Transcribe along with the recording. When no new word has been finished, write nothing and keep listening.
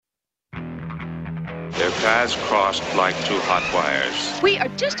Their paths crossed like two hot wires. We are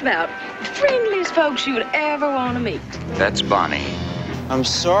just about the friendliest folks you would ever want to meet. That's Bonnie. I'm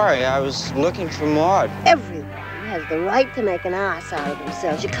sorry, I was looking for Maud. Everyone has the right to make an ass out of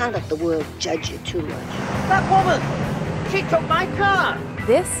themselves. You can't let the world judge you too much. That woman, she took my car.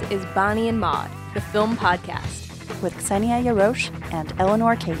 This is Bonnie and Maud, the film podcast, with Ksenia Yarosh and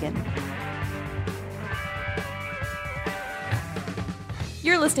Eleanor Kagan.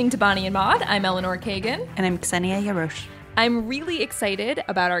 You're listening to Bonnie and Maud. I'm Eleanor Kagan. And I'm Ksenia Yarosh. I'm really excited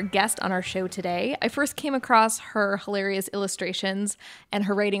about our guest on our show today. I first came across her hilarious illustrations and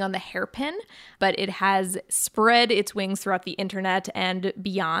her writing on the hairpin, but it has spread its wings throughout the internet and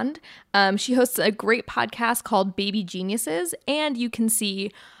beyond. She hosts a great podcast called Baby Geniuses, and you can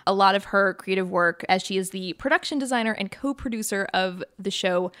see a lot of her creative work as she is the production designer and co-producer of the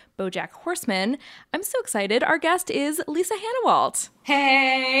show BoJack Horseman. I'm so excited. Our guest is Lisa Hanawalt.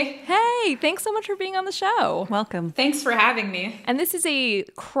 Hey! Hey, thanks so much for being on the show. Welcome. Thanks for having me. And this is a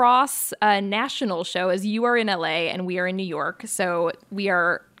cross-national show, as you are in LA and we are in New York, so we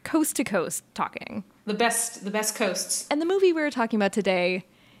are coast to coast talking. The best coasts. And the movie we're talking about today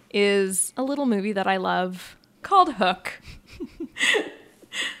is a little movie that I love called Hook.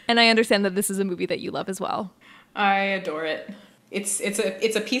 And I understand that this is a movie that you love as well. I adore it. It's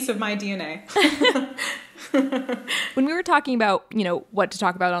a piece of my DNA. When we were talking about, what to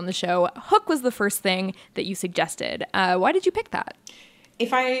talk about on the show, Hook was the first thing that you suggested. Why did you pick that?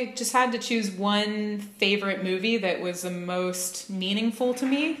 If I just had to choose one favorite movie that was the most meaningful to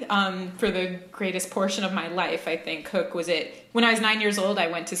me for the greatest portion of my life, I think Hook was it. When I was 9 years old, I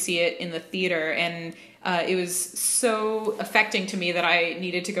went to see it in the theater, and it was so affecting to me that I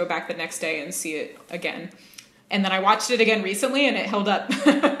needed to go back the next day and see it again. And then I watched it again recently, and it held up.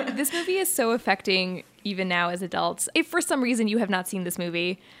 This movie is so affecting even now as adults. If for some reason you have not seen this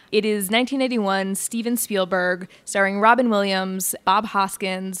movie, it is 1981, Steven Spielberg, starring Robin Williams, Bob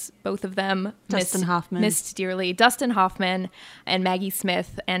Hoskins, both of them. Dustin Hoffman. Missed dearly. Dustin Hoffman and Maggie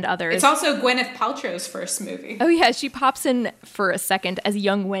Smith and others. It's also Gwyneth Paltrow's first movie. Oh yeah, she pops in for a second as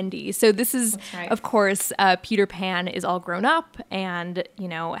young Wendy. So this is, right. Of course, Peter Pan is all grown up and,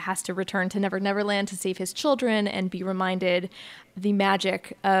 has to return to Never Never Land to save his children and be reminded the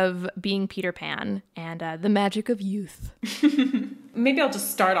magic of being Peter Pan and the magic of youth. Maybe I'll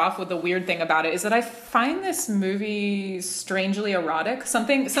just start off with the weird thing about it is that I find this movie strangely erotic.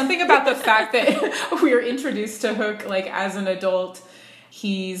 Something about the fact that we are introduced to Hook as an adult.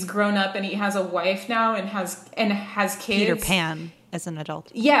 He's grown up and he has a wife now and has kids. Peter Pan as an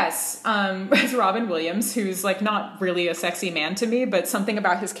adult. Yes, as Robin Williams, who's not really a sexy man to me, but something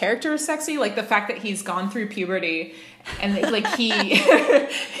about his character is sexy. Like the fact that he's gone through puberty and he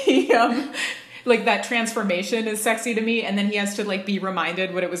that transformation is sexy to me, and then he has to be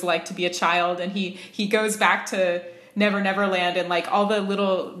reminded what it was like to be a child, and he goes back to Never Never Land, and all the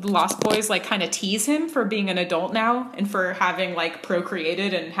little Lost Boys kind of tease him for being an adult now and for having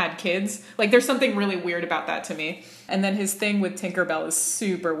procreated and had kids. There's something really weird about that to me. And then his thing with Tinkerbell is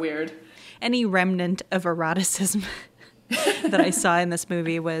super weird. Any remnant of eroticism that I saw in this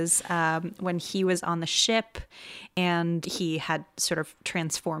movie was when he was on the ship and he had sort of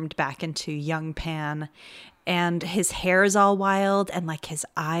transformed back into young Pan, and his hair is all wild and his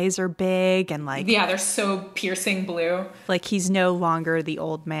eyes are big and yeah, they're so piercing blue. He's no longer the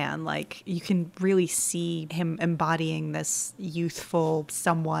old man. You can really see him embodying this youthful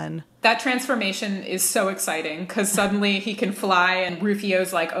someone. That transformation is so exciting because suddenly he can fly and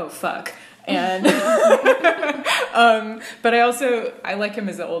Rufio's oh fuck. And but I like him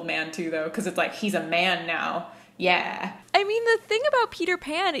as an old man too though, because it's he's a man now. Yeah. I mean, the thing about Peter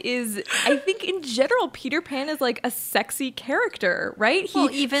Pan is, I think in general, Peter Pan is a sexy character, right?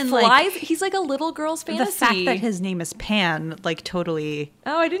 Well, even flies. He's a little girl's fantasy. The fact that his name is Pan, totally.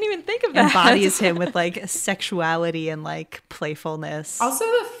 Oh, I didn't even think of that. Embodies him with sexuality and playfulness. Also,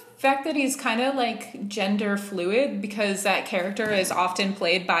 the fact that he's kind of gender fluid, because that character is often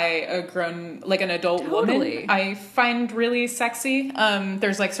played by a grown, an adult woman, I find really sexy.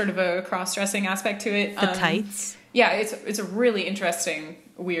 There's sort of a cross-dressing aspect to it. The tights. Yeah, it's a really interesting,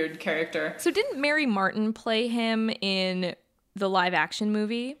 weird character. So didn't Mary Martin play him in the live action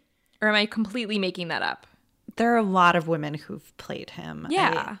movie? Or am I completely making that up? There are a lot of women who've played him.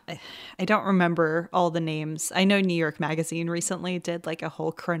 Yeah. I don't remember all the names. I know New York Magazine recently did a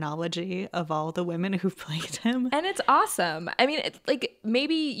whole chronology of all the women who've played him. And it's awesome. I mean, it's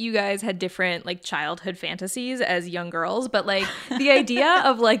maybe you guys had different childhood fantasies as young girls, but the idea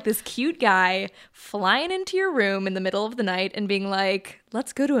of this cute guy flying into your room in the middle of the night and being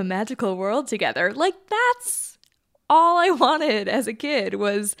let's go to a magical world together. That's all I wanted as a kid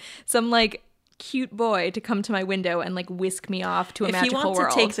was some cute boy to come to my window and like whisk me off to a magical world. If you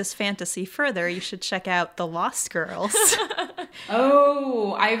want to take this fantasy further, you should check out The Lost Girls.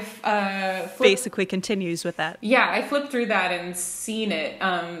 Oh, I've basically continues with that. Yeah, I flipped through that and seen it.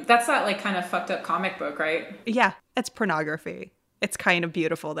 That's that like kind of fucked up comic book, right? Yeah, it's pornography. It's kind of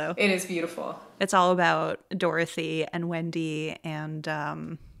beautiful, though. It is beautiful. It's all about Dorothy and Wendy and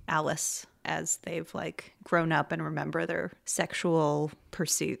Alice as they've like grown up and remember their sexual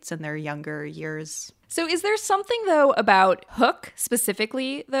pursuits in their younger years. So is there something, though, about Hook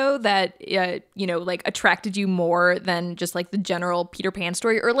specifically, though, that, like attracted you more than just like the general Peter Pan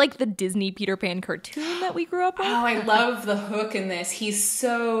story or like the Disney Peter Pan cartoon that we grew up with? Oh, I love the Hook in this. He's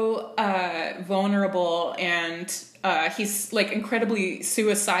so vulnerable and he's like incredibly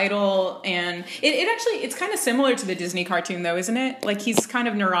suicidal. And it's kind of similar to the Disney cartoon, though, isn't it? Like he's kind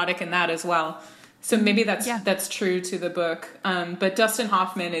of neurotic in that as well. So maybe that's true to the book. But Dustin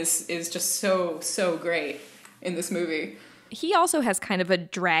Hoffman is just so great in this movie. He also has kind of a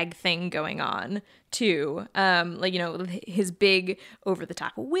drag thing going on too. His big over the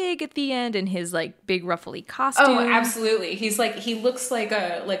top wig at the end and his like big ruffly costume. Oh, absolutely. He looks like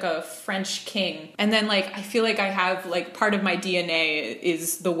a French king. And then like I feel like I have like part of my DNA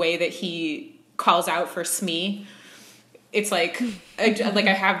is the way that he calls out for Smee. It's like I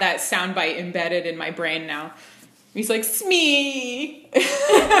have that soundbite embedded in my brain now. He's like, Smee!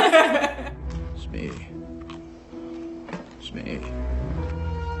 Smee. Smee.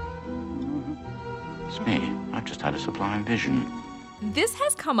 Smee, I've just had a sublime vision. This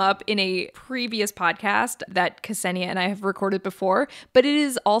has come up in a previous podcast that Ksenia and I have recorded before, but it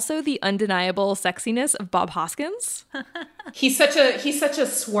is also the undeniable sexiness of Bob Hoskins. He's such a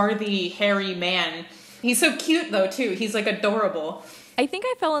swarthy, hairy man. He's so cute, though, too. He's, like, adorable. I think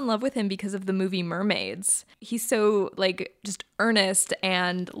I fell in love with him because of the movie Mermaids. He's so, like, just earnest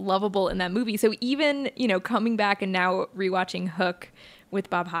and lovable in that movie. So even, coming back and now rewatching Hook with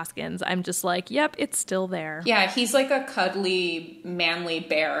Bob Hoskins, I'm just like, yep, it's still there. Yeah, he's like a cuddly, manly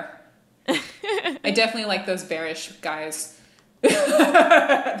bear. I definitely like those bearish guys.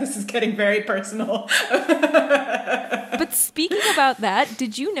 This is getting very personal. But speaking about that,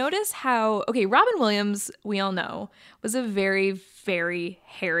 did you notice how, Robin Williams, we all know, was a very, very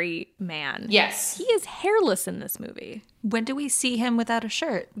hairy man. Yes. He is hairless in this movie. When do we see him without a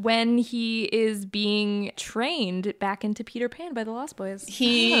shirt? When he is being trained back into Peter Pan by the Lost Boys.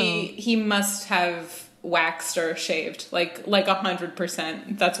 He must have waxed or shaved, like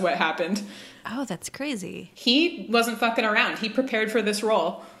 100%. That's what happened. Oh, that's crazy. He wasn't fucking around. He prepared for this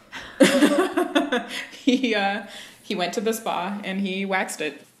role. He went to the spa and he waxed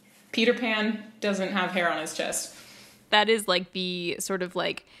it. Peter Pan doesn't have hair on his chest. That is like the sort of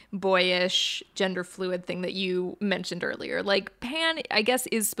like boyish gender fluid thing that you mentioned earlier. Like Pan, I guess,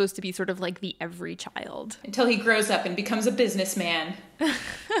 is supposed to be sort of like the every child. Until he grows up and becomes a businessman.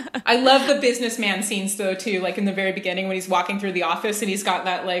 I love the businessman scenes though too, like in the very beginning when he's walking through the office and he's got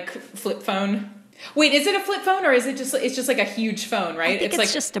that like flip phone. Wait, is it a flip phone or is it just like a huge phone, right? I think it's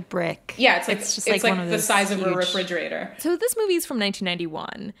like just a brick. Yeah, it's like one of the size huge... of a refrigerator. So this movie is from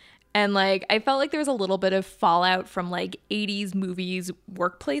 1991. And like I felt like there was a little bit of fallout from like 80s movies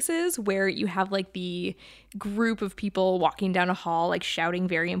workplaces where you have like the group of people walking down a hall like shouting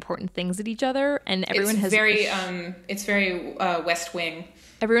very important things at each other, and everyone has it's very West Wing.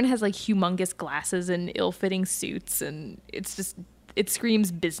 Everyone has like humongous glasses and ill-fitting suits, and it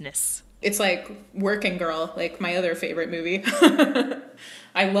screams business. It's like Working Girl, like my other favorite movie.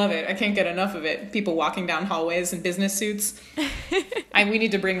 I love it. I can't get enough of it. People walking down hallways in business suits. We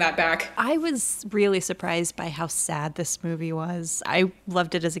need to bring that back. I was really surprised by how sad this movie was. I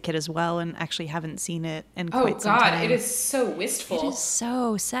loved it as a kid as well and actually haven't seen it in quite some time. Oh, God. It is so wistful. It is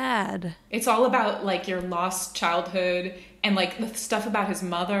so sad. It's all about, like, your lost childhood and, like, the stuff about his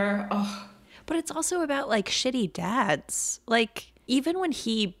mother. Oh. But it's also about, like, shitty dads. Like... Even when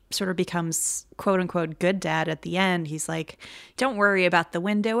he sort of becomes quote-unquote good dad at the end, he's like, don't worry about the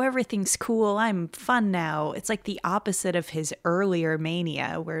window. Everything's cool. I'm fun now. It's like the opposite of his earlier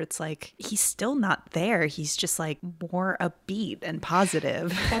mania where it's like he's still not there. He's just like more upbeat and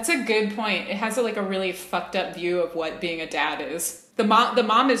positive. That's a good point. It has a really fucked up view of what being a dad is. The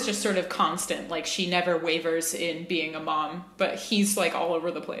mom is just sort of constant. Like she never wavers in being a mom, but he's like all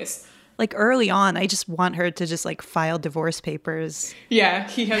over the place. Like early on, I just want her to just like file divorce papers. Yeah,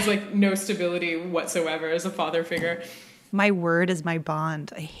 he has like no stability whatsoever as a father figure. My word is my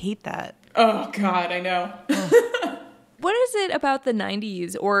bond. I hate that. Oh, God, I know. What is it about the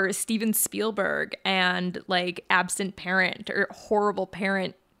 90s or Steven Spielberg and like absent parent or horrible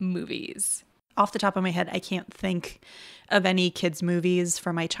parent movies? Off the top of my head, I can't think of any kids' movies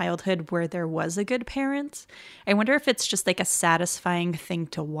from my childhood where there was a good parent. I wonder if it's just like a satisfying thing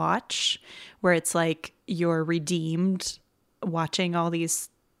to watch, where it's like you're redeemed watching all these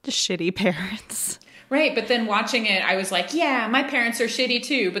shitty parents. Right, but then watching it, I was like, yeah, my parents are shitty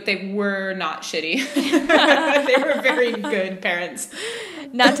too, but they were not shitty. They were very good parents.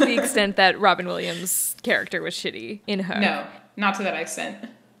 Not to the extent that Robin Williams' character was shitty in Hook. No, not to that extent.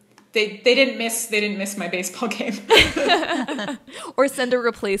 They didn't miss my baseball game. Or send a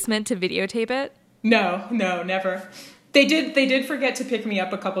replacement to videotape it. No, never. They did forget to pick me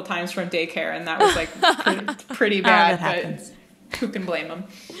up a couple times from daycare, and that was like pretty bad. That happens. But who can blame them?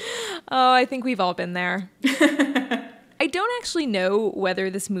 Oh, I think we've all been there. I don't actually know whether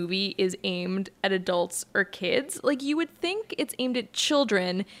this movie is aimed at adults or kids. Like, you would think it's aimed at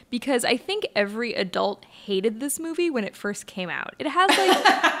children, because I think every adult hated this movie when it first came out. It has like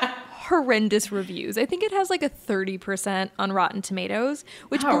horrendous reviews. I think it has like a 30% on Rotten Tomatoes,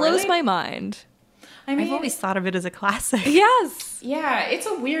 which blows really? my mind. I mean, I've always thought of it as a classic. Yes. yeah, it's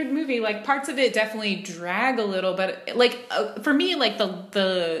a weird movie. Like, parts of it definitely drag a little, but like for me, like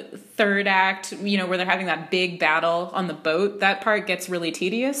the third act, you know, where they're having that big battle on the boat, that part gets really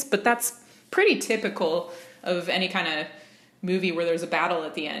tedious. But that's pretty typical of any kind of movie where there's a battle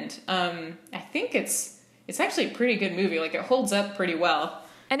at the end. I think it's actually a pretty good movie. Like, it holds up pretty well.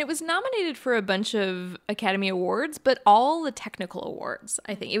 And it was nominated for a bunch of Academy Awards, but all the technical awards,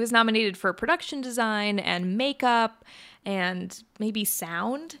 I think. It was nominated for production design and makeup and maybe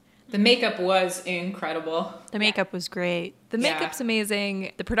sound. The makeup was incredible. The makeup was great. The makeup's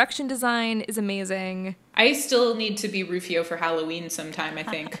amazing. The production design is amazing. I still need to be Rufio for Halloween sometime, I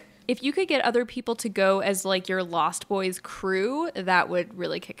think. If you could get other people to go as like your Lost Boys crew, that would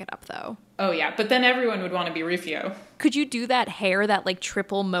really kick it up though. Oh yeah, but then everyone would want to be Rufio. Could you do that hair, that like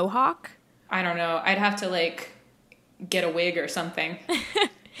triple mohawk? I don't know. I'd have to like get a wig or something.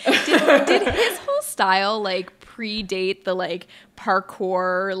 Did his whole style like predate the like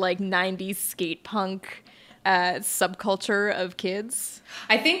parkour, like 90s skate punk subculture of kids?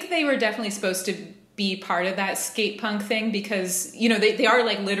 I think they were definitely supposed to be part of that skate punk thing because, you know, they are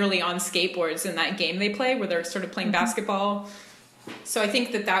like literally on skateboards in that game they play where they're sort of playing basketball. So I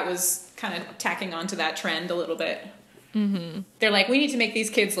think that was kind of tacking onto that trend a little bit. Mm-hmm. They're like, we need to make these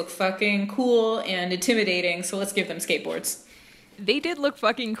kids look fucking cool and intimidating, so let's give them skateboards. They did look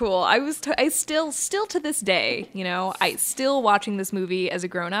fucking cool. I still to this day, you know, I still watching this movie as a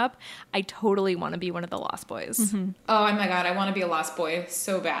grown up. I totally want to be one of the Lost Boys. Mm-hmm. Oh my God, I want to be a Lost Boy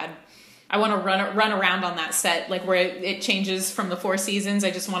so bad. I want to run around on that set, like where it changes from the 4 seasons.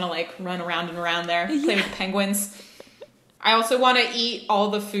 I just want to like run around and around there, play with penguins. I also want to eat all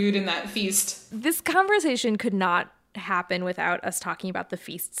the food in that feast. This conversation could not happen without us talking about the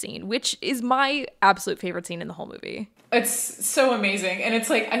feast scene, which is my absolute favorite scene in the whole movie. It's so amazing. And it's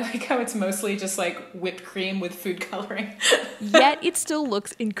like, I like how it's mostly just like whipped cream with food coloring. Yet it still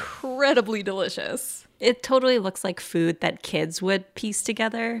looks incredibly delicious. It totally looks like food that kids would piece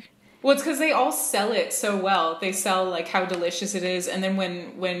together. Well, it's because they all sell it so well. They sell like how delicious it is, and then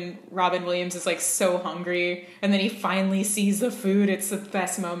when Robin Williams is like so hungry, and then he finally sees the food, it's the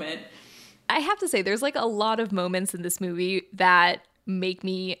best moment. I have to say, there's like a lot of moments in this movie that make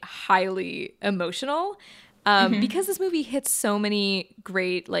me highly emotional. Because this movie hits so many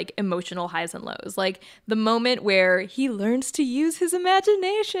great like emotional highs and lows. Like the moment where he learns to use his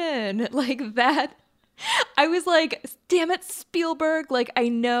imagination, like that. I was like, damn it, Spielberg. Like, I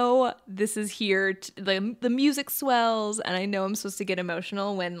know this is here. The music swells, and I know I'm supposed to get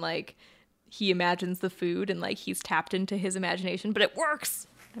emotional when, like, he imagines the food and, like, he's tapped into his imagination. But it works.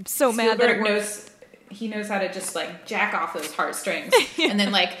 I'm so mad that it works. He knows how to just, like, jack off those heartstrings. And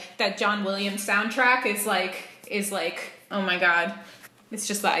then, like, that John Williams soundtrack is like, oh, my God. It's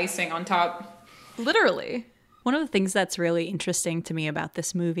just the icing on top. Literally. One of the things that's really interesting to me about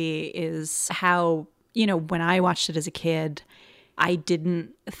this movie is how, you know, when I watched it as a kid, I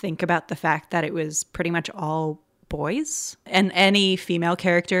didn't think about the fact that it was pretty much all boys and any female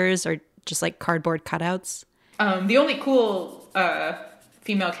characters are just like cardboard cutouts. The only cool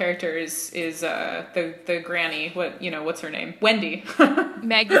female character is the granny. What's her name? Wendy.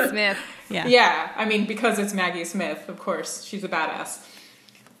 Maggie Smith. Yeah. I mean, because it's Maggie Smith, of course, she's a badass.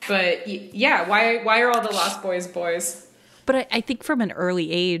 But yeah, why are all the Lost Boys boys? But I think from an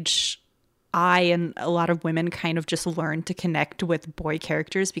early age, I and a lot of women kind of just learned to connect with boy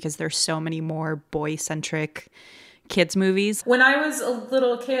characters because there's so many more boy-centric kids movies. When I was a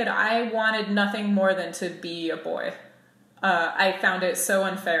little kid, I wanted nothing more than to be a boy. I found it so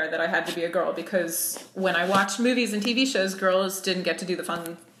unfair that I had to be a girl because when I watched movies and TV shows, girls didn't get to do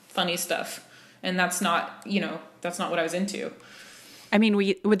the funny stuff. and that's not what I was into. I mean,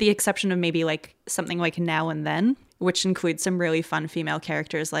 with the exception of maybe like something like Now and Then, which includes some really fun female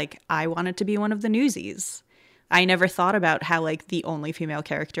characters. Like, I wanted to be one of the Newsies. I never thought about how like the only female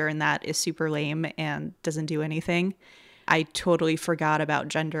character in that is super lame and doesn't do anything. I totally forgot about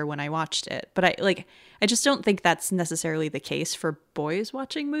gender when I watched it. But I just don't think that's necessarily the case for boys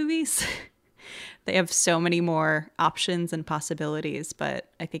watching movies. They have so many more options and possibilities, but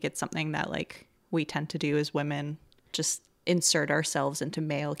I think it's something that like we tend to do as women, just insert ourselves into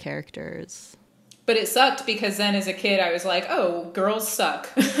male characters. But it sucked because then as a kid I was like, oh, girls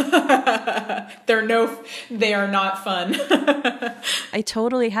suck. They are not fun. I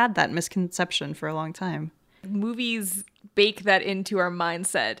totally had that misconception for a long time. Movies bake that into our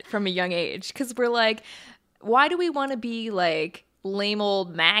mindset from a young age because we're like, why do we want to be like lame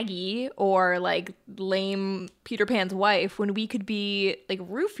old Maggie or like lame Peter Pan's wife when we could be like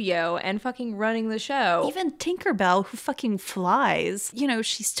Rufio and fucking running the show? Even Tinkerbell, who fucking flies, you know,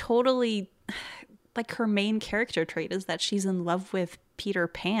 she's totally like, her main character trait is that she's in love with Peter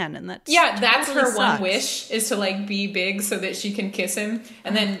Pan, and that's her sucks. one wish is to like be big so that she can kiss him.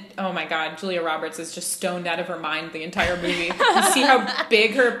 And then, oh my god, Julia Roberts is just stoned out of her mind the entire movie. You see how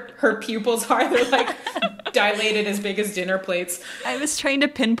big her pupils are? They're like dilated as big as dinner plates. I was trying to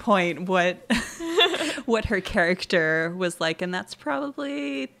pinpoint what her character was like, and that's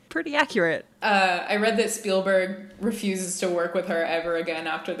probably pretty accurate. I read that Spielberg refuses to work with her ever again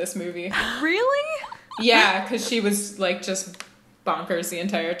after this movie. Really? Yeah, because she was like just bonkers the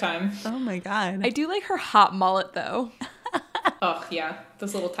entire time. Oh my god. I do like her hot mullet though. Oh yeah,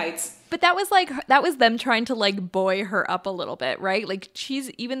 those little tights. But that was them trying to like buoy her up a little bit, right? Like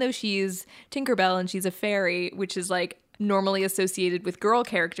even though she's Tinkerbell and she's a fairy, which is like normally associated with girl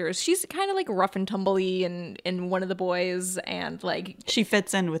characters, she's kind of like rough and tumbly and one of the boys, and like she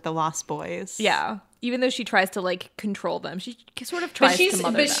fits in with the Lost Boys. Yeah. Even though she tries to like control them, she sort of tries to mother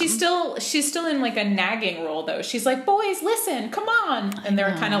them. But she's still in like a nagging role though. She's like, boys, listen, come on, and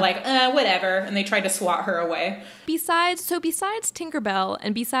they're kind of like, whatever, and they try to swat her away. Besides Tinkerbell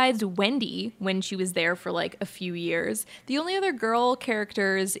and besides Wendy, when she was there for like a few years, the only other girl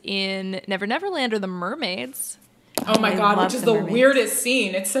characters in Never Never Land are the mermaids. Oh my god, which is the weirdest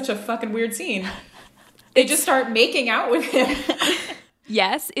scene. It's such a fucking weird scene. They just start making out with him.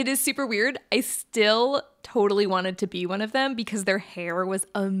 Yes, it is super weird. I still totally wanted to be one of them because their hair was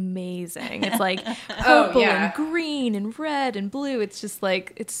amazing. It's like purple and green and red and blue. It's just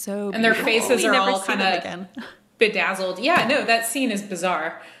like, it's so and beautiful. their faces are all kind of bedazzled. Yeah, no, that scene is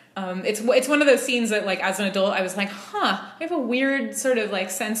bizarre. It's one of those scenes that like as an adult I was like, I have a weird sort of like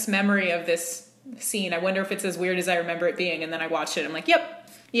sense memory of this scene. I wonder if it's as weird as I remember it being. And then I watched it. I'm like, yep,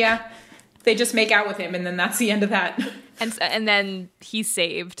 yeah. They just make out with him, and then that's the end of that. And then he's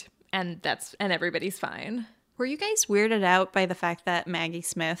saved, and everybody's fine. Were you guys weirded out by the fact that Maggie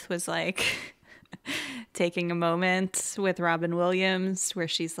Smith was like taking a moment with Robin Williams where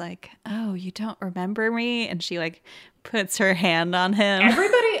she's like, oh, you don't remember me? And she like puts her hand on him.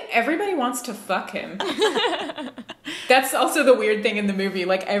 Everybody wants to fuck him. That's also the weird thing in the movie.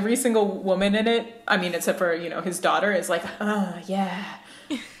 Like every single woman in it, I mean, except for, his daughter, is like, oh, yeah.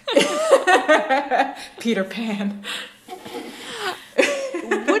 Peter Pan.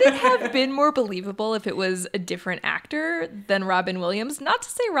 Would it have been more believable if it was a different actor than Robin Williams? Not to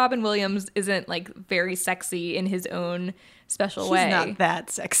say Robin Williams isn't like very sexy in his own special way. He's not that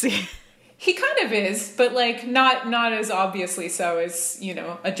sexy. He kind of is, but like not as obviously so as,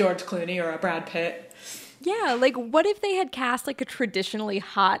 a George Clooney or a Brad Pitt. Yeah, like what if they had cast like a traditionally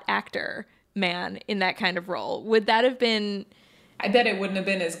hot actor man in that kind of role? Would that have been... I bet it wouldn't have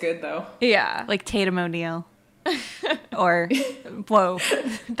been as good, though. Yeah. Like Tatum O'Neal. Or, whoa,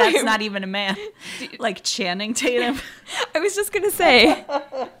 that's not even a man. Like Channing Tatum. I was just going to say.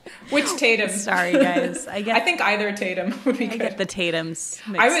 Which Tatum? Sorry, guys. I think either Tatum would be good. I get the Tatums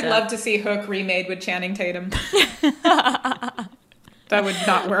mixed I would love to see Hook remade with Channing Tatum. That would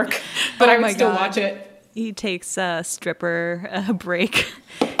not work. But I would still watch it. He takes a stripper break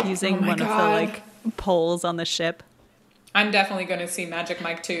using one of the like poles on the ship. I'm definitely going to see Magic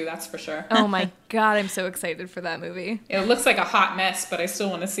Mike 2, that's for sure. Oh my god, I'm so excited for that movie. It looks like a hot mess, but I still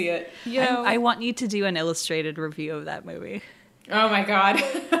want to see it. I want you to do an illustrated review of that movie. Oh my god.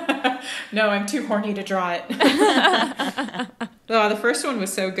 No, I'm too horny to draw it. Oh, the first one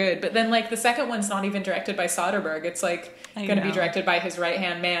was so good, but then like the second one's not even directed by Soderbergh. It's like going to be directed by his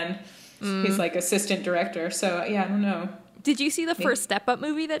right-hand man. He's like assistant director, so yeah, I don't know. Did you see the first Step Up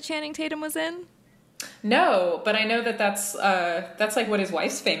movie that Channing Tatum was in? No, but I know that's like what his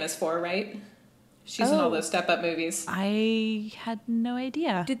wife's famous for, right? She's in all those Step Up movies. I had no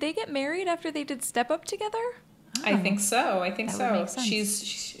idea. Did they get married after they did Step Up together? I think so. That would make sense.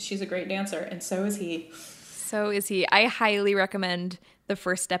 She's a great dancer, and so is he. So is he. I highly recommend the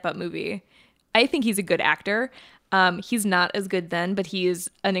first Step Up movie. I think he's a good actor. He's not as good then, but he is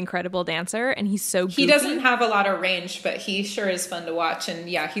an incredible dancer, and he's so goofy. He doesn't have a lot of range, but he sure is fun to watch, and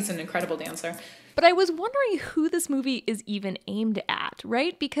yeah, he's an incredible dancer. But I was wondering who this movie is even aimed at,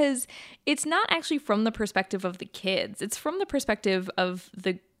 right? Because it's not actually from the perspective of the kids. It's from the perspective of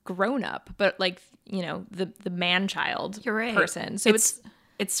the grown-up, but like, you know, the man-child person. So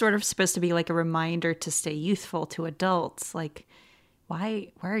it's sort of supposed to be like a reminder to stay youthful to adults. Like,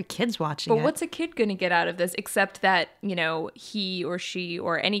 why are kids watching it? But what's a kid going to get out of this except that, you know, he or she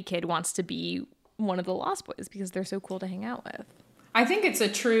or any kid wants to be one of the Lost Boys because they're so cool to hang out with? I think it's a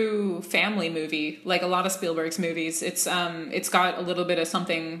true family movie, like a lot of Spielberg's movies. It's got a little bit of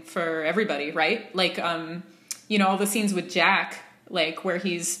something for everybody, right? Like, you know, all the scenes with Jack, like where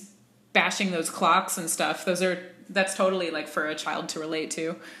he's bashing those clocks and stuff. That's totally like for a child to relate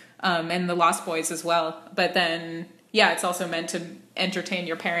to, and the Lost Boys as well. But then, yeah, it's also meant to entertain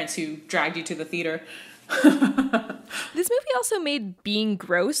your parents who dragged you to the theater. This movie also made being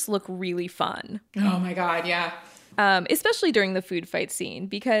gross look really fun. Oh my God, yeah. Especially during the food fight scene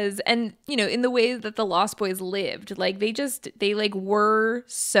because, and you know, in the way that the Lost Boys lived, like there was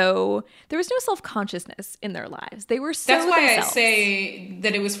no self-consciousness in their lives. They were so That's why themselves. I say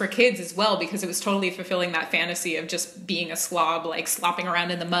that it was for kids as well, because it was totally fulfilling that fantasy of just being a slob, like slopping around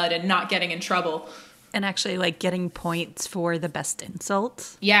in the mud and not getting in trouble. And actually like getting points for the best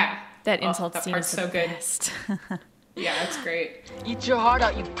insult. Yeah. That insult that scene part's is so the good. best. Yeah, it's great. Eat your heart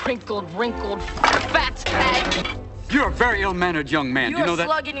out, you crinkled, wrinkled, fat hag. You're a very ill-mannered young man. Do you know that?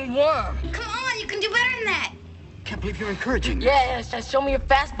 You're a slug-eating worm. Come on, you can do better than that. Can't believe you're encouraging me. Yeah, show me your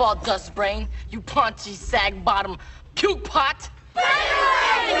fastball, dust brain. You paunchy, sag-bottom, puke pot.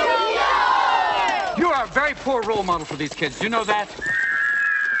 You are a very poor role model for these kids. Do you know that?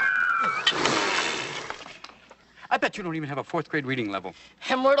 I bet you don't even have a 4th grade reading level.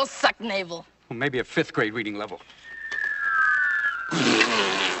 Hemorrhoidal suck navel. Well, maybe a 5th grade reading level.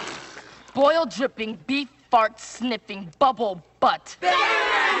 Boil dripping, beef fart sniffing, bubble butt.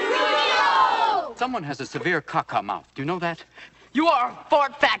 Someone has a severe caca mouth. Do you know that? You are a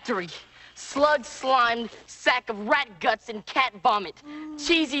fart factory. Slug slimed sack of rat guts and cat vomit.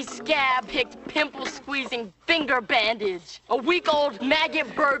 Cheesy scab hicked pimple squeezing finger bandage. A week-old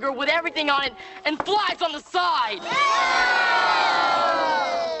maggot burger with everything on it and flies on the side.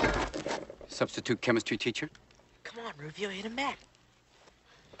 Substitute chemistry teacher? Come on, Rufio, hit him back.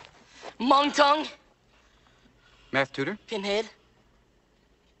 Mung tongue. Math tutor? Pinhead.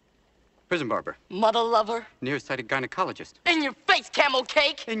 Prison barber? Mother lover. Nearsighted gynecologist? In your face, camel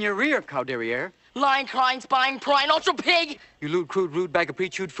cake. In your rear, cow derriere? Lying, crying, spying, prying, ultra pig. You lewd, crude, rude, bag of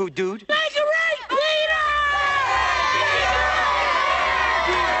pre-chewed food dude? Marguerite Peter!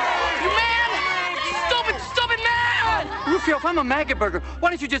 You man! Stupid man! Rufio, if I'm a maggot burger, why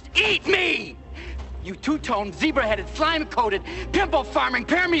don't you just eat me? You two-toned, zebra-headed, slime-coated, pimple-farming,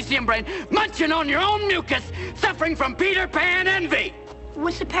 paramecium brain, munching on your own mucus, suffering from Peter Pan envy.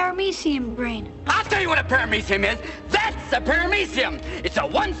 What's a paramecium brain? I'll tell you what a paramecium is. That's a paramecium. It's a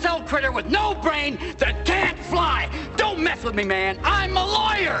one-celled critter with no brain that can't fly. Don't mess with me, man. I'm a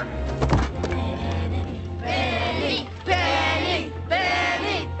lawyer. Benny, Benny,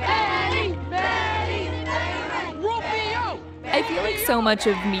 Benny, Benny, Benny, Benny, Rufio! I feel like so much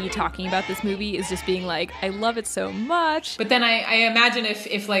of me talking about this movie is just being like, I love it so much. But then I imagine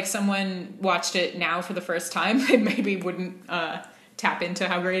if like someone watched it now for the first time, they maybe wouldn't tap into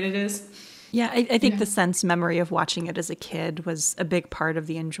how great it is. Yeah, I think the sense memory of watching it as a kid was a big part of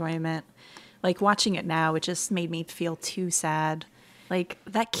the enjoyment. Like watching it now, it just made me feel too sad. Like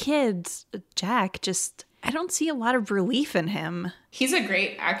that kid, Jack, I don't see a lot of relief in him. He's a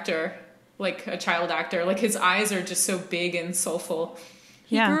great actor, like a child actor. Like his eyes are just so big and soulful.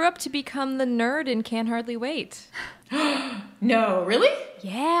 He grew up to become the nerd in Can't Hardly Wait. No, really?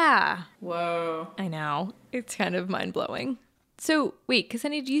 Yeah. Whoa. I know. It's kind of mind-blowing. So, wait,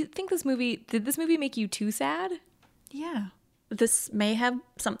 Ksenia, do you think did this movie make you too sad? Yeah. This may have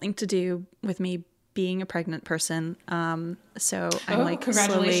something to do with me being a pregnant person. So I'm like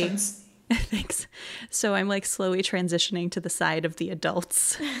congratulations. Thanks. So I'm like slowly transitioning to the side of the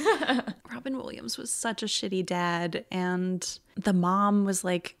adults. Robin Williams was such a shitty dad, and the mom was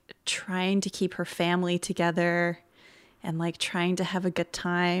like trying to keep her family together and like trying to have a good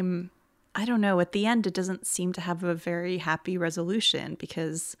time. I don't know. At the end, it doesn't seem to have a very happy resolution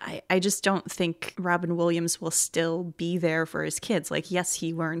because I just don't think Robin Williams will still be there for his kids. Like, yes,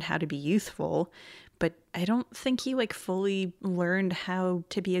 he learned how to be youthful, but I don't think he like fully learned how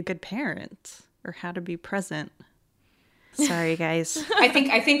to be a good parent or how to be present. Sorry, guys. I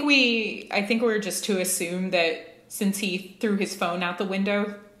think we're just to assume that since he threw his phone out the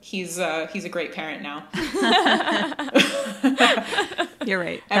window, he's a great parent now. You're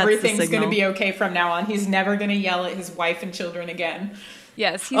right. Everything's going to be okay from now on. He's never going to yell at his wife and children again.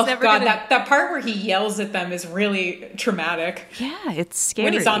 Yes, he's never God, gonna... that part where he yells at them is really traumatic. Yeah, it's scary.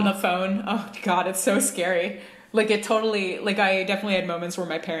 When he's on the phone. Oh God, it's so scary. Like it totally, like I definitely had moments where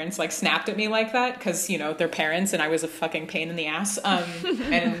my parents like snapped at me like that because, you know, they're parents and I was a fucking pain in the ass.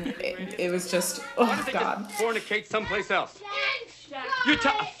 And it was just, oh God. Fornicate someplace else. You a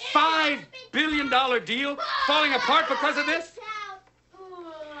 $5 billion deal falling apart because of this?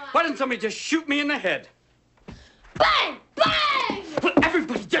 Why didn't somebody just shoot me in the head? Bang! Bang! Will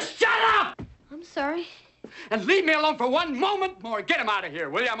everybody just shut up? I'm sorry. And leave me alone for one moment more. Get him out of here,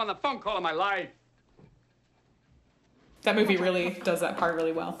 will you? I'm on the phone call of my life. That movie really does that part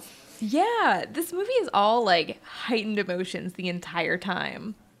really well. Yeah, this movie is all like heightened emotions the entire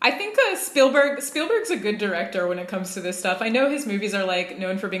time. I think Spielberg's a good director when it comes to this stuff. I know his movies are like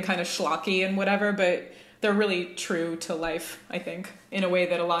known for being kind of schlocky and whatever, but they're really true to life, I think, in a way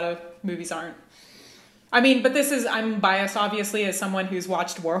that a lot of movies aren't. I mean, but I'm biased obviously as someone who's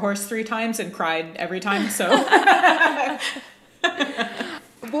watched War Horse 3 times and cried every time, so.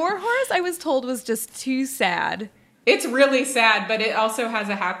 War Horse, I was told, was just too sad. It's really sad, but it also has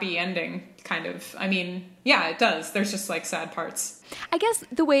a happy ending, kind of. I mean, yeah, it does. There's just like sad parts. I guess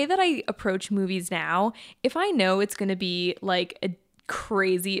the way that I approach movies now, if I know it's going to be like a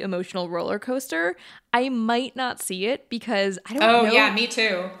crazy emotional roller coaster, I might not see it because I don't know. Oh, yeah, me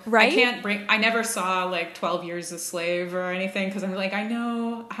too. Right? I never saw like 12 Years a Slave or anything because I'm like, I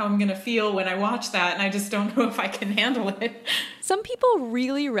know how I'm going to feel when I watch that and I just don't know if I can handle it. Some people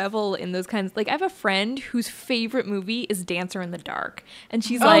really revel in those kinds. Like, I have a friend whose favorite movie is Dancer in the Dark. And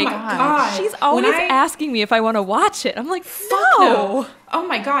she's like, my God. She's always asking me if I want to watch it. I'm like, no. Oh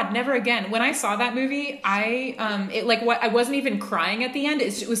my God, never again. When I saw that movie, I wasn't even crying at the end.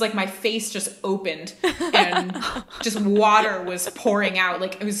 It was like my face just opened and just water was pouring out.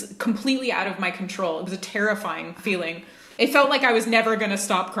 Like it was completely out of my control. It was a terrifying feeling. It felt like I was never going to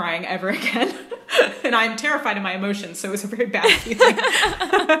stop crying ever again. And I'm terrified of my emotions, so it was a very bad feeling.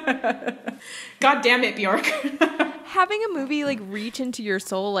 God damn it, Bjork. Having a movie like reach into your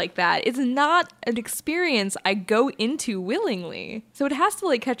soul like that is not an experience I go into willingly. So it has to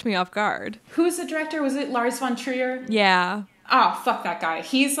like catch me off guard. Who's the director? Was it Lars von Trier? Yeah. Oh, fuck that guy.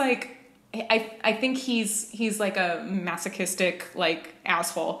 He's like, I think he's like a masochistic like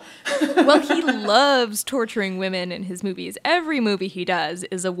asshole. Well, he loves torturing women in his movies. Every movie he does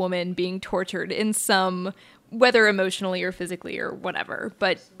is a woman being tortured in some, whether emotionally or physically or whatever.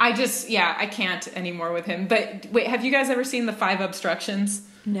 But I can't anymore with him. But wait, have you guys ever seen The Five Obstructions?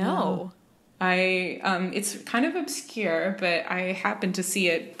 No. It's kind of obscure, but I happened to see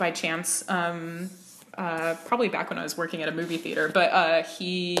it by chance. Probably back when I was working at a movie theater, but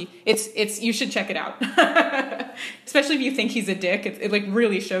you should check it out. Especially if you think he's a dick. It like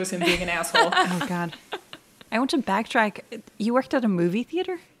really shows him being an asshole. Oh God. I want to backtrack. You worked at a movie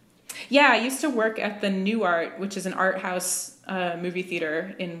theater? Yeah, I used to work at the New Art, which is an art house movie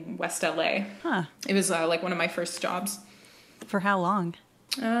theater in West LA. Huh. It was like one of my first jobs. For how long?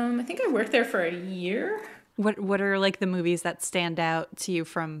 I think I worked there for a year. What are like the movies that stand out to you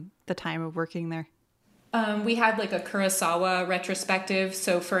from the time of working there? We had like a Kurosawa retrospective,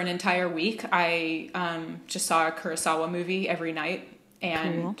 so for an entire week, I just saw a Kurosawa movie every night,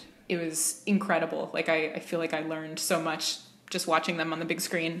 and cool. It was incredible. Like I feel like I learned so much just watching them on the big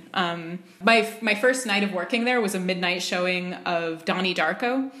screen. My first night of working there was a midnight showing of Donnie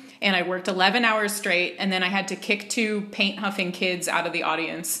Darko, and I worked 11 hours straight, and then I had to kick 2 paint-huffing kids out of the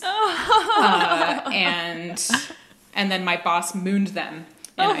audience, and then my boss mooned them.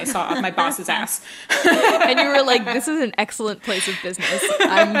 And I saw my boss's ass. And you were like, this is an excellent place of business.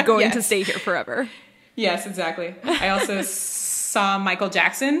 I'm going to stay here forever. Yes, exactly. I also saw Michael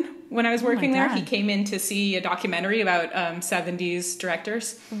Jackson when I was working there. He came in to see a documentary about 70s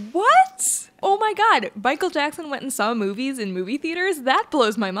directors. What? Oh my God. Michael Jackson went and saw movies in movie theaters? That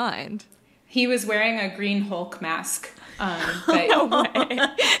blows my mind. He was wearing a Green Hulk mask. But, no way.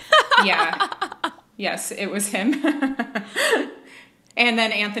 Yeah. Yes, it was him. And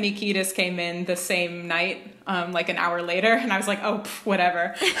then Anthony Kiedis came in the same night, like an hour later, and I was like, oh,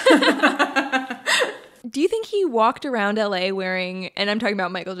 whatever. Do you think he walked around LA wearing, and I'm talking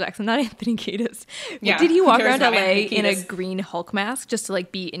about Michael Jackson, not Anthony Kiedis. Yeah, did he walk who cares around about LA Anthony in a Kiedis? green Hulk mask just to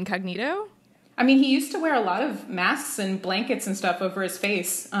like be incognito? I mean, he used to wear a lot of masks and blankets and stuff over his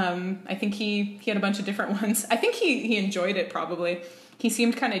face. I think he had a bunch of different ones. I think he enjoyed it, probably. He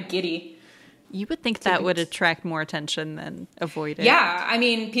seemed kind of giddy. You would think that would attract more attention than avoid it. Yeah, I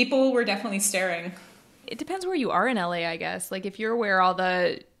mean, people were definitely staring. It depends where you are in LA, I guess. Like if you're where all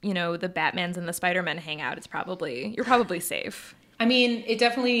the, you know, the Batmans and the Spider-Men hang out, you're probably safe. I mean, it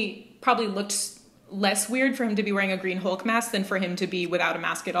definitely probably looked less weird for him to be wearing a green Hulk mask than for him to be without a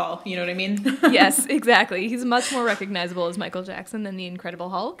mask at all. You know what I mean? Yes, exactly. He's much more recognizable as Michael Jackson than the Incredible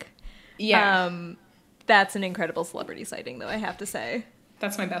Hulk. Yeah. That's an incredible celebrity sighting, though, I have to say.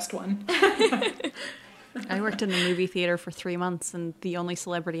 That's my best one. I worked in the movie theater for 3 months, and the only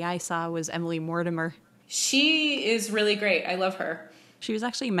celebrity I saw was Emily Mortimer. She is really great. I love her. She was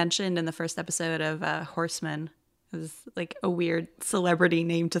actually mentioned in the first episode of Horseman. It was like a weird celebrity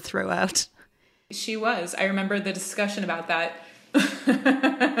name to throw out. She was. I remember the discussion about that.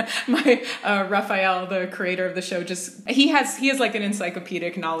 My Raphael, the creator of the show, he has like an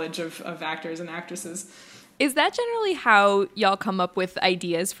encyclopedic knowledge of actors and actresses. Is that generally how y'all come up with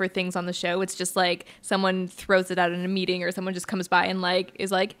ideas for things on the show? It's just like someone throws it out in a meeting, or someone just comes by and like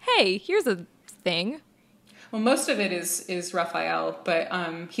is like, "Hey, here's a thing." Well, most of it is Raphael, but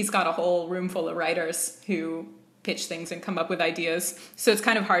he's got a whole room full of writers who pitch things and come up with ideas. So it's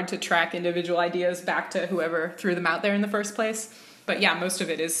kind of hard to track individual ideas back to whoever threw them out there in the first place. But yeah, most of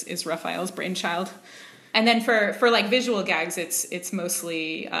it is Raphael's brainchild. And then for like visual gags, it's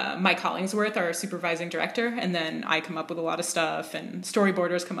mostly Mike Hollingsworth, our supervising director, and then I come up with a lot of stuff, and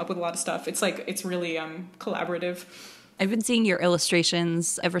storyboarders come up with a lot of stuff. It's really collaborative. I've been seeing your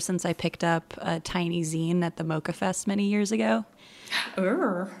illustrations ever since I picked up a tiny zine at the Mocha Fest many years ago.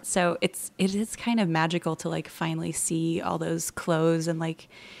 So it is kind of magical to like finally see all those clothes and like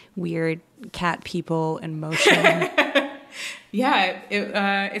weird cat people in motion. Yeah,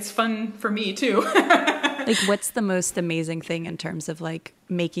 it's fun for me too. Like, what's the most amazing thing in terms of like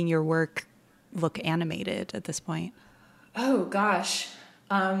making your work look animated at this point? Oh gosh,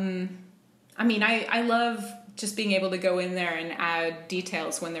 I mean, I love just being able to go in there and add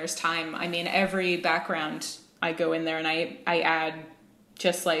details when there's time. I mean, every background I go in there and I add,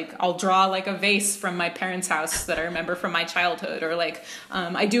 just like I'll draw like a vase from my parents' house that I remember from my childhood, or like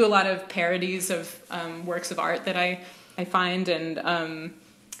I do a lot of parodies of works of art that I find, and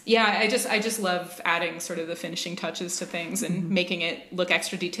yeah, I just love adding sort of the finishing touches to things and making it look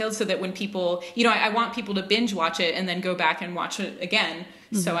extra detailed, so that when people, you know, I want people to binge watch it and then go back and watch it again.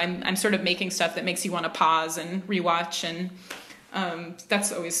 So I'm sort of making stuff that makes you want to pause and rewatch, and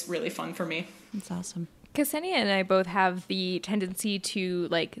that's always really fun for me. That's awesome. Ksenia and I both have the tendency to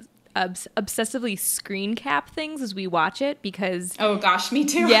like obsessively screen cap things as we watch it, because oh gosh, me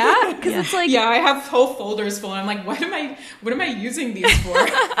too. Yeah, because it's like, yeah, I have whole folders full, and I'm like, what am I using these for?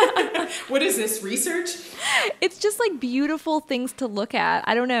 What is this, research? It's just like beautiful things to look at.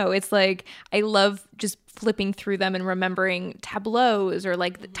 I don't know, it's like I love just flipping through them and remembering tableaus or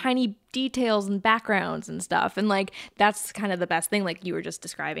like the tiny details and backgrounds and stuff, and like that's kind of the best thing, like you were just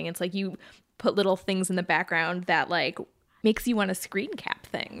describing. It's like you put little things in the background that like makes you want to screen cap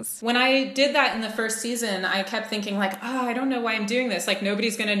things. When I did that in the first season, I kept thinking like, oh, I don't know why I'm doing this. Like,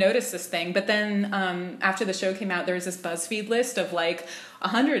 nobody's going to notice this thing. But then after the show came out, there was this BuzzFeed list of like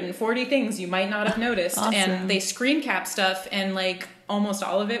 140 things you might not have noticed. Awesome. And they screen cap stuff, and like almost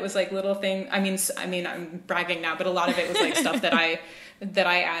all of it was like little thing. I mean, I'm bragging now, but a lot of it was like stuff that I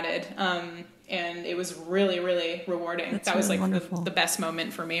added. And it was really, really rewarding. That's that was really like wonderful. the best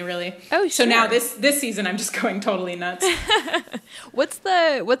moment for me, really. Oh, So sure. now this season, I'm just going totally nuts.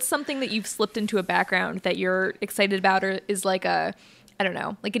 What's something that you've slipped into a background that you're excited about, or is like a, I don't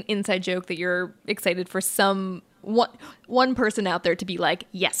know, like an inside joke that you're excited for one person out there to be like,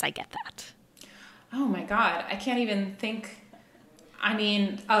 yes, I get that? Oh my God, I can't even think. I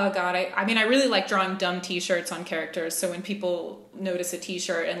mean, oh God, I really like drawing dumb t-shirts on characters. So when people notice a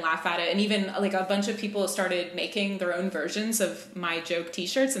t-shirt and laugh at it, and even like a bunch of people started making their own versions of my joke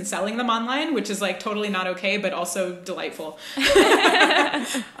t-shirts and selling them online, which is like totally not okay, but also delightful. I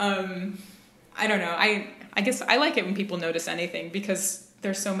don't know. I guess I like it when people notice anything, because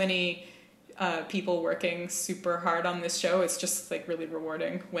there's so many people working super hard on this show. It's just like really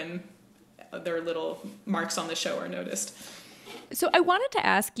rewarding when their little marks on the show are noticed. So I wanted to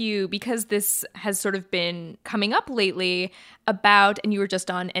ask you, because this has sort of been coming up lately about, and you were just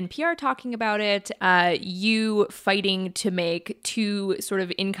on NPR talking about it, you fighting to make two sort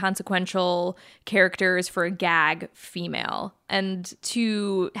of inconsequential characters for a gag female, and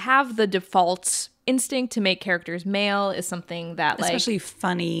to have the default instinct to make characters male is something that, like, especially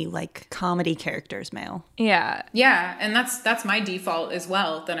funny, like, comedy characters male. Yeah. Yeah, and that's my default as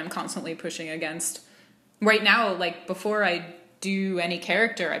well that I'm constantly pushing against. Right now, like, before I do any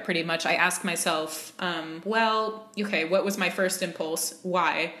character, I ask myself, well, okay, what was my first impulse?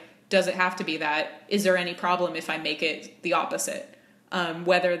 Why? Does it have to be that? Is there any problem if I make it the opposite?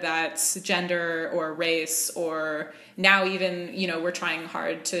 Whether that's gender or race, or now even, you know, we're trying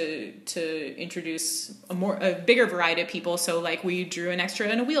hard to introduce a bigger variety of people. So like we drew an extra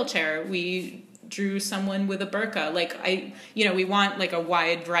in a wheelchair. We drew someone with a burqa. Like we want like a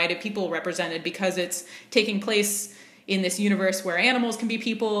wide variety of people represented because it's taking place in this universe where animals can be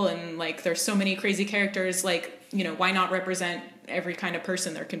people, and like there's so many crazy characters. Like, you know, why not represent every kind of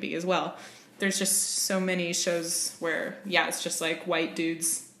person there can be as well? There's just so many shows where, yeah, it's just like white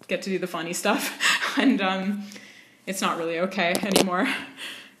dudes get to do the funny stuff, and it's not really okay anymore.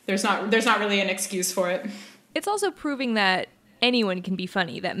 There's not really an excuse for it. It's also proving that anyone can be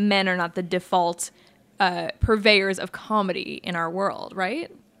funny, that men are not the default purveyors of comedy in our world,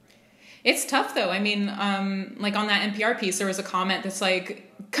 right? It's tough though. I mean, like on that NPR piece, there was a comment that's like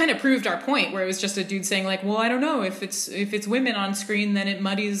kind of proved our point, where it was just a dude saying like, well, I don't know, if it's women on screen, then it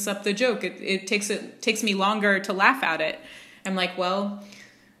muddies up the joke. It takes me longer to laugh at it. I'm like, well,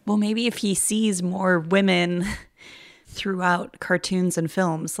 maybe if he sees more women throughout cartoons and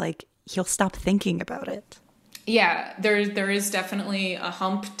films, like, he'll stop thinking about it. Yeah, there is definitely a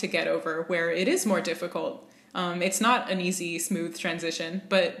hump to get over where it is more difficult. It's not an easy, smooth transition,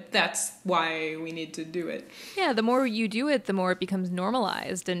 but that's why we need to do it. Yeah, the more you do it, the more it becomes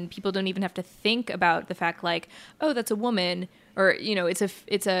normalized, and people don't even have to think about the fact like, oh, that's a woman, or, you know,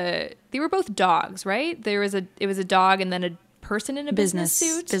 they were both dogs, right? It was a dog and then a person in a business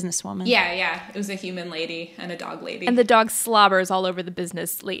suit. Businesswoman. Yeah. It was a human lady and a dog lady. And the dog slobbers all over the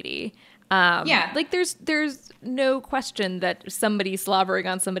business lady. Yeah. Like there's no question that somebody slobbering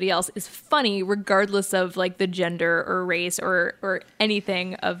on somebody else is funny, regardless of like the gender or race or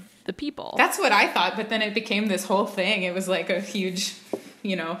anything of the people. That's what I thought, but then it became this whole thing. It was like a huge,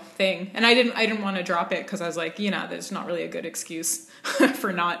 you know, thing. And I didn't want to drop it because I was like, you know, there's not really a good excuse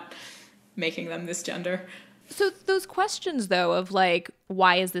for not making them this gender. So those questions, though, of like,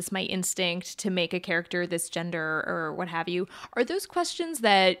 why is this my instinct to make a character this gender or what have you, are those questions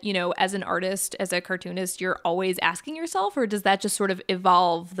that, you know, as an artist, as a cartoonist, you're always asking yourself, or does that just sort of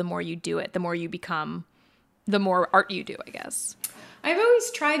evolve the more you do it, the more you become, the more art you do, I guess? I've always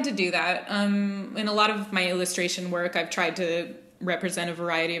tried to do that. In a lot of my illustration work, I've tried to represent a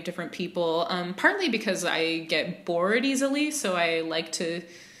variety of different people, partly because I get bored easily, so I like to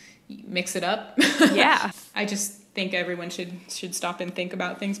mix it up. Yeah. I just think everyone should stop and think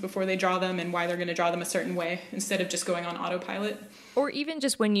about things before they draw them and why they're going to draw them a certain way instead of just going on autopilot. Or even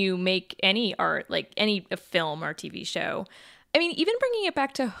just when you make any art, like any film or TV show. I mean, even bringing it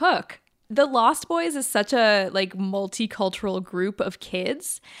back to Hook, the Lost Boys is such a like multicultural group of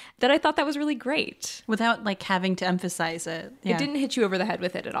kids that I thought that was really great. Without like having to emphasize it. Yeah. It didn't hit you over the head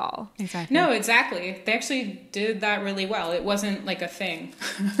with it at all. Exactly. No, exactly. They actually did that really well. It wasn't like a thing.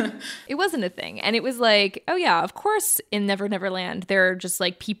 It wasn't a thing. And it was like, oh yeah, of course in Never Never Land, there are just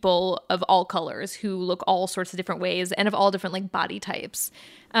like people of all colors who look all sorts of different ways and of all different like body types.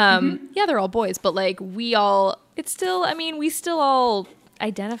 Yeah, they're all boys, but like we still all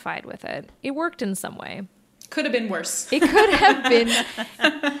identified with it. It worked in some way. Could have been worse. It could have been.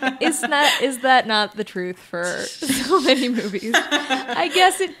 Is that not the truth for so many movies? I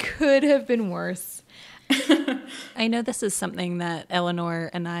guess it could have been worse. I know this is something that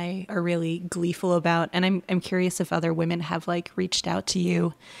Eleanor and I are really gleeful about, and I'm curious if other women have like reached out to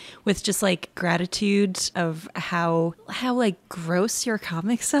you with just like gratitude of how like gross your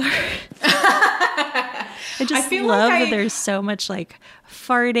comics are. I just love that there's so much like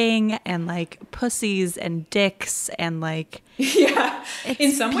farting and like pussies and dicks and like, yeah.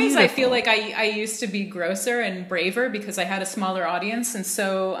 In some ways I feel like I used to be grosser and braver because I had a smaller audience. And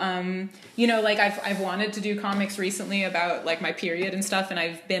so, you know, like I've wanted to do comics recently about like my period and stuff. And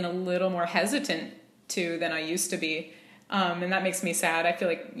I've been a little more hesitant to than I used to be. And that makes me sad. I feel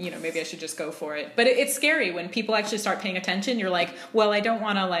like, you know, maybe I should just go for it. But it's scary when people actually start paying attention. You're like, well, I don't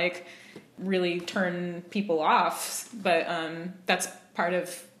want to like really turn people off, but that's part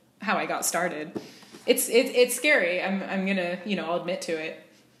of how I got started. It's scary. I'm gonna, you know, I'll admit to it.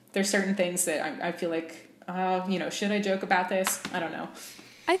 There's certain things that I feel like, you know, should I joke about this? I don't know.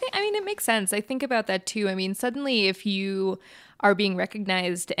 I mean, it makes sense. I think about that too. I mean, suddenly if you are being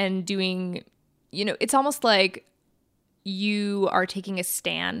recognized and doing, you know, it's almost like you are taking a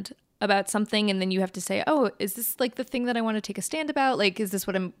stand about something and then you have to say, oh, is this like the thing that I want to take a stand about? Like, is this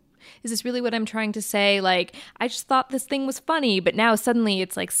what I'm is this really what I'm trying to say? Like, I just thought this thing was funny, but now suddenly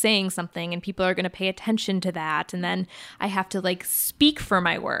it's like saying something and people are going to pay attention to that. And then I have to like speak for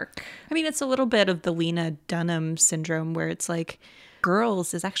my work. I mean, it's a little bit of the Lena Dunham syndrome where it's like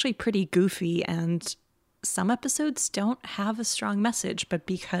Girls is actually pretty goofy and some episodes don't have a strong message, but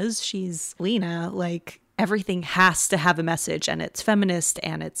because she's Lena, like everything has to have a message and it's feminist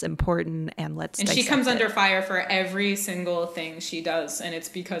and it's important and she comes under fire for every single thing she does, and it's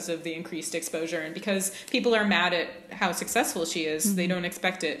because of the increased exposure and because people are mad at how successful she is. Mm-hmm. They don't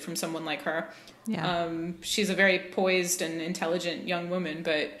expect it from someone like her. Yeah. She's a very poised and intelligent young woman,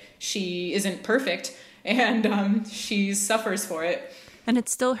 but she isn't perfect, and she suffers for it. And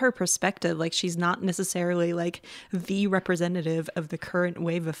it's still her perspective. Like, she's not necessarily like the representative of the current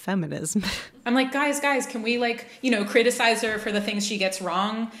wave of feminism. I'm like, guys, can we like, criticize her for the things she gets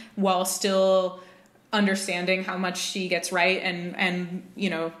wrong while still understanding how much she gets right and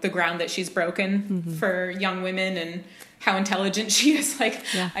the ground that she's broken for young women and how intelligent she is. Like,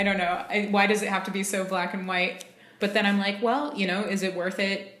 yeah. I don't know. Why does it have to be so black and white? But then I'm like, well, is it worth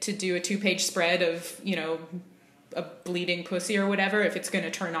it to do a 2-page spread of, a bleeding pussy or whatever if it's going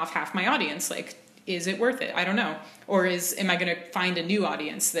to turn off half my audience? Like, is it worth it? I don't know. Or am I going to find a new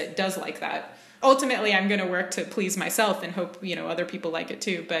audience that does like that? Ultimately, I'm going to work to please myself and hope, other people like it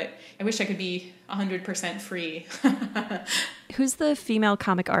too. But I wish I could be 100% free. Who's the female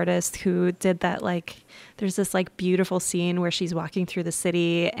comic artist who did that? Like, there's this like beautiful scene where she's walking through the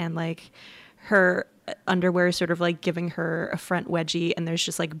city and like her underwear is sort of like giving her a front wedgie and there's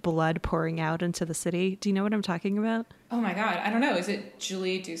just like blood pouring out into the city. Do you know what I'm talking about? Oh my God. I don't know. Is it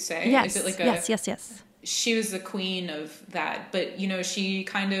Julie Doucet? Yes. Is it like yes. She was the queen of that. But, she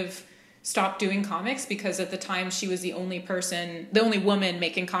kind of stopped doing comics because at the time she was the only woman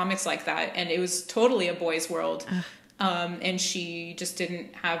making comics like that. And it was totally a boys' world. And she just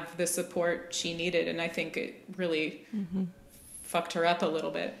didn't have the support she needed. And I think it really fucked her up a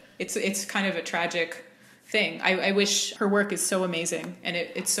little bit. It's kind of a tragic thing. I wish her work is so amazing and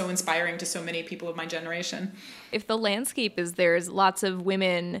it's so inspiring to so many people of my generation. If the landscape is there's lots of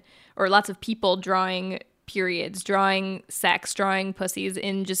women or lots of people drawing periods, drawing sex, drawing pussies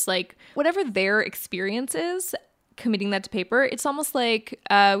in just like whatever their experience is, committing that to paper, it's almost like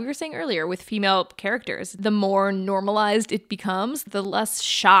we were saying earlier with female characters. The more normalized it becomes, the less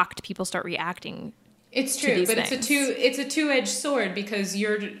shocked people start reacting. It's true, but it's a two-edged sword because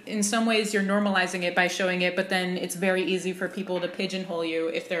in some ways you're normalizing it by showing it, but then it's very easy for people to pigeonhole you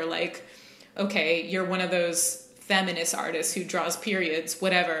if they're like, okay, you're one of those feminist artists who draws periods,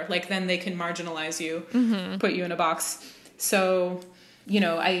 whatever. Like, then they can marginalize you, put you in a box. So,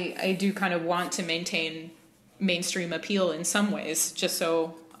 I do kind of want to maintain mainstream appeal in some ways, just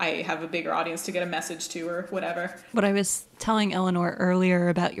so I have a bigger audience to get a message to or whatever. What I was telling Eleanor earlier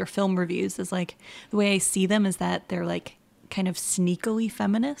about your film reviews is like the way I see them is that they're like kind of sneakily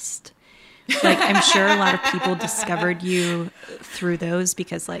feminist. Like, I'm sure a lot of people discovered you through those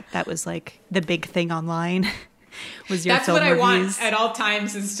because like that was like the big thing online. Was your That's film what I reviews. Want at all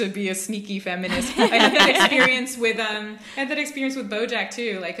times is to be a sneaky feminist. I had that experience with BoJack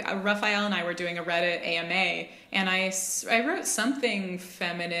too. Like Raphael and I were doing a Reddit AMA, and I wrote something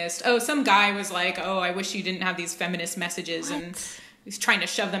feminist. Oh, some guy was like, "Oh, I wish you didn't have these feminist messages," and he's trying to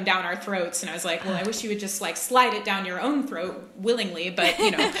shove them down our throats. And I was like, "Well, I wish you would just like slide it down your own throat willingly," but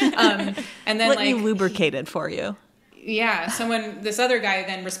and then let me lubricate it for you. Yeah, this other guy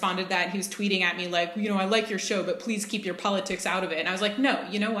then responded that he was tweeting at me like, I like your show, but please keep your politics out of it. And I was like, no,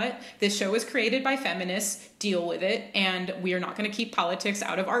 you know what? This show was created by feminists. Deal with it. And we are not going to keep politics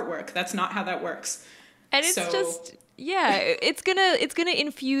out of artwork. That's not how that works. And it's it's gonna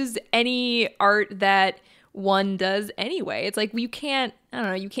infuse any art that one does anyway. It's like you can't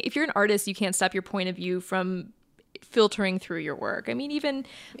if you're an artist, you can't stop your point of view from filtering through your work. I mean,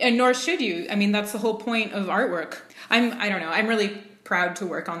 and nor should you. I mean, that's the whole point of artwork. I don't know. I'm really proud to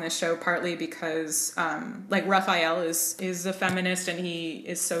work on this show, partly because like Raphael is a feminist and he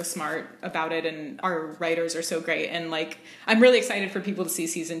is so smart about it, and our writers are so great, and like I'm really excited for people to see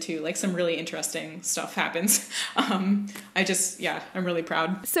season 2. Like some really interesting stuff happens. I'm really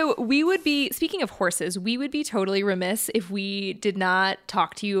proud. So speaking of horses, we would be totally remiss if we did not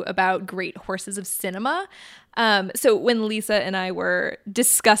talk to you about great horses of cinema. So when Lisa and I were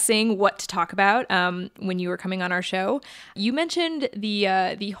discussing what to talk about when you were coming on our show, you mentioned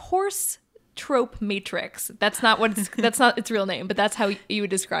the horse trope matrix. That's not its real name, but that's how you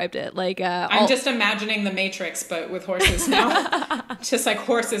described it. Like I'm just imagining the Matrix, but with horses now. Just like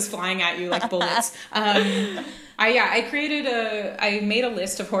horses flying at you like bullets. I made a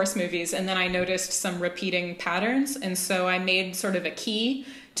list of horse movies, and then I noticed some repeating patterns, and so I made sort of a key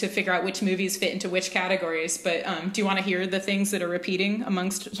to figure out which movies fit into which categories. But do you want to hear the things that are repeating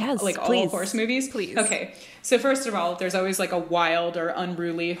amongst all horse movies? Please. Okay. So first of all, there's always like a wild or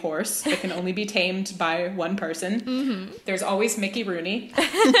unruly horse that can only be tamed by one person. Mm-hmm. There's always Mickey Rooney.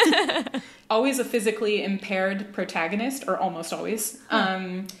 Always a physically impaired protagonist, or almost always.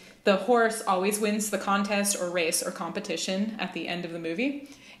 The horse always wins the contest or race or competition at the end of the movie.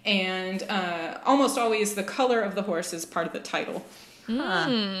 And almost always the color of the horse is part of the title.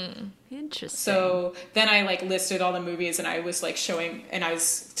 Interesting. So then I like listed all the movies, and I was like showing, and I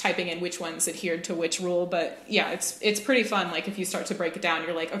was typing in which ones adhered to which rule. But yeah, it's pretty fun. Like if you start to break it down,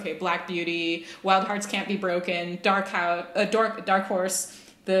 you're like, okay, Black Beauty, Wild Hearts Can't Be Broken, Dark Horse,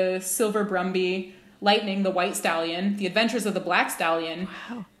 The Silver Brumby, Lightning, The White Stallion, The Adventures of the Black Stallion,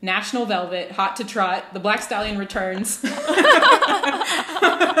 National Velvet, Hot to Trot, The Black Stallion Returns.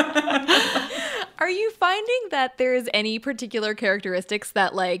 Are you finding that there's any particular characteristics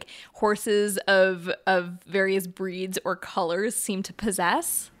that like horses of various breeds or colors seem to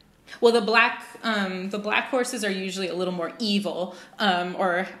possess? Well, the black horses are usually a little more evil,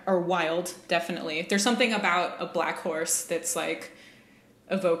 or wild. Definitely, there's something about a black horse that's like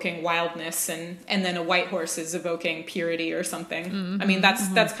evoking wildness, and then a white horse is evoking purity or something. Mm-hmm. I mean,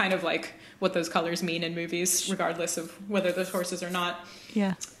 that's kind of like what those colors mean in movies, regardless of whether those horses are not.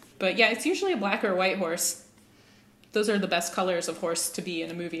 Yeah. But yeah, it's usually a black or a white horse. Those are the best colors of horse to be in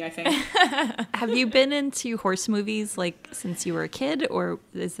a movie, I think. Have you been into horse movies like since you were a kid, or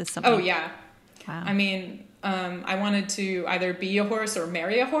is this something? Oh yeah. Wow. I mean, I wanted to either be a horse or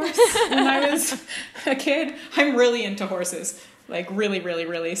marry a horse when I was a kid. I'm really into horses, like really, really,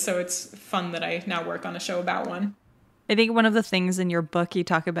 really. So it's fun that I now work on a show about one. I think one of the things in your book you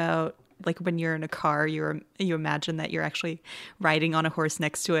talk about, like when you're in a car, you imagine that you're actually riding on a horse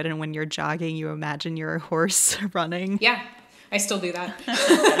next to it, and when you're jogging, you imagine you're a horse running. Yeah, I still do that.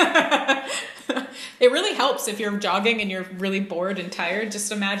 It really helps if you're jogging and you're really bored and tired.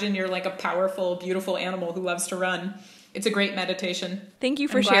 Just imagine you're like a powerful, beautiful animal who loves to run. It's a great meditation. Thank you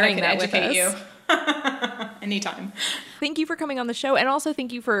for sharing that with us. I'm glad I could educate you. Anytime. Thank you for coming on the show, and also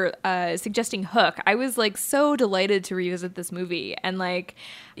thank you for suggesting Hook. I was like so delighted to revisit this movie, and like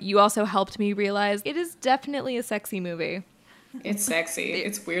you also helped me realize it is definitely a sexy movie. It's sexy.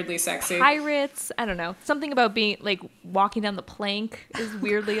 It's weirdly sexy. Pirates, I don't know. Something about being like walking down the plank is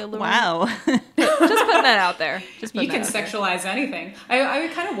weirdly alluring. Wow. Just putting that out there. You can sexualize anything. I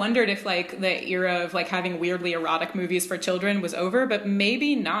kind of wondered if like the era of like having weirdly erotic movies for children was over, but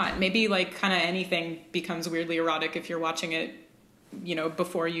maybe not. Maybe like kind of anything becomes weirdly erotic if you're watching it, you know,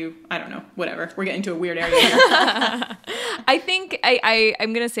 before you, I don't know, whatever. We're getting to a weird area here. I think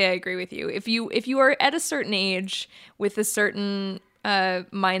I'm going to say I agree with you. If you are at a certain age with a certain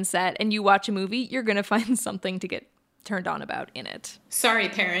mindset and you watch a movie, you're going to find something to get turned on about in it. Sorry,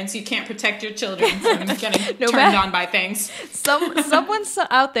 parents, you can't protect your children from getting turned on by things. Someone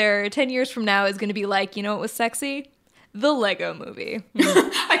out there 10 years from now is going to be like, you know what was sexy? The Lego Movie.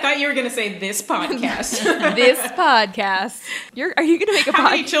 I thought you were going to say this podcast. This podcast. Are you going to make a podcast? How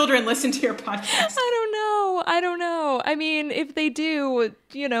many children listen to your podcast? I don't know. I mean, if they do,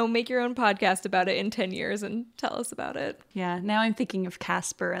 you know, make your own podcast about it in 10 years and tell us about it. Yeah, now I'm thinking of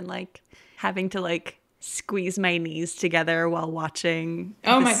Casper and like having to like squeeze my knees together while watching.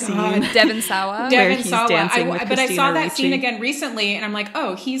 Oh my God, Devon Sawa. Devon Sawa. But I saw that scene again recently, and I'm like,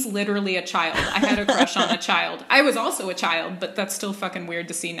 oh, he's literally a child. I had a crush on a child. I was also a child, but that's still fucking weird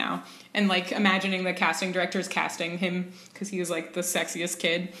to see now. And like imagining the casting directors casting him because he was like the sexiest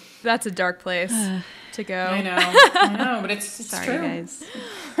kid. That's a dark place to go. I know, but it's Sorry, true. Guys.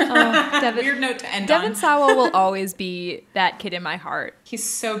 Weird note to end on. Devon Sawa will always be that kid in my heart. He's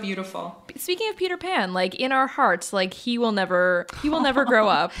so beautiful. Speaking of Peter Pan, like in our hearts, like he will never grow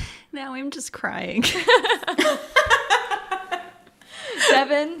up. Now I'm just crying.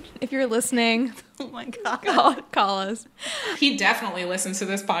 Devon, if you're listening, oh my God, call us. He definitely listens to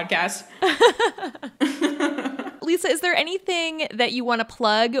this podcast. Lisa, is there anything that you want to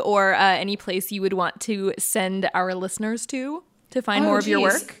plug or any place you would want to send our listeners to find more of your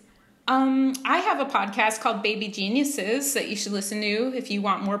work? I have a podcast called Baby Geniuses that you should listen to if you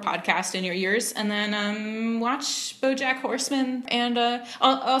want more podcast in your ears. And then watch BoJack Horseman. And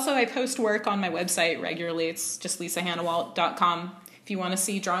also I post work on my website regularly. It's just lisahannawalt.com. If you want to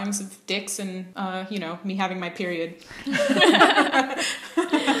see drawings of dicks and, me having my period.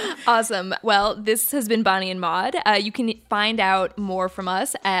 Awesome. Well, this has been Bonnie and Maud. You can find out more from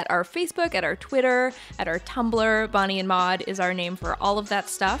us at our Facebook, at our Twitter, at our Tumblr. Bonnie and Maud is our name for all of that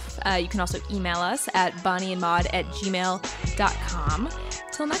stuff. You can also email us at bonnieandmaud@gmail.com.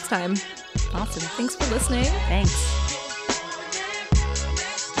 Till next time. Awesome. Thanks for listening. Thanks.